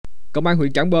Công an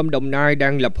huyện Trảng Bom, Đồng Nai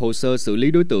đang lập hồ sơ xử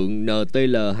lý đối tượng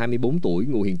NTL 24 tuổi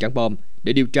ngụ huyện Trảng Bom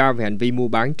để điều tra về hành vi mua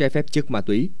bán trái phép chất ma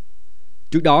túy.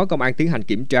 Trước đó, công an tiến hành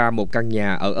kiểm tra một căn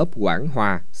nhà ở ấp Quảng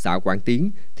Hòa, xã Quảng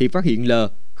Tiến thì phát hiện L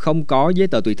không có giấy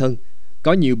tờ tùy thân,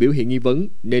 có nhiều biểu hiện nghi vấn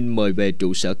nên mời về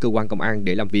trụ sở cơ quan công an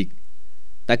để làm việc.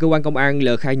 Tại cơ quan công an, L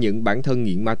khai nhận bản thân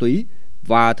nghiện ma túy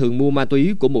và thường mua ma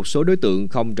túy của một số đối tượng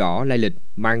không rõ lai lịch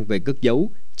mang về cất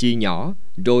giấu, chia nhỏ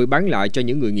rồi bán lại cho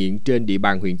những người nghiện trên địa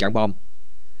bàn huyện Trảng Bom.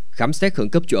 Khám xét khẩn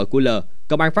cấp chỗ ở của L,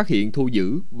 công an phát hiện thu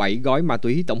giữ 7 gói ma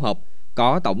túy tổng hợp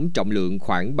có tổng trọng lượng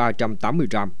khoảng 380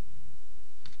 gram.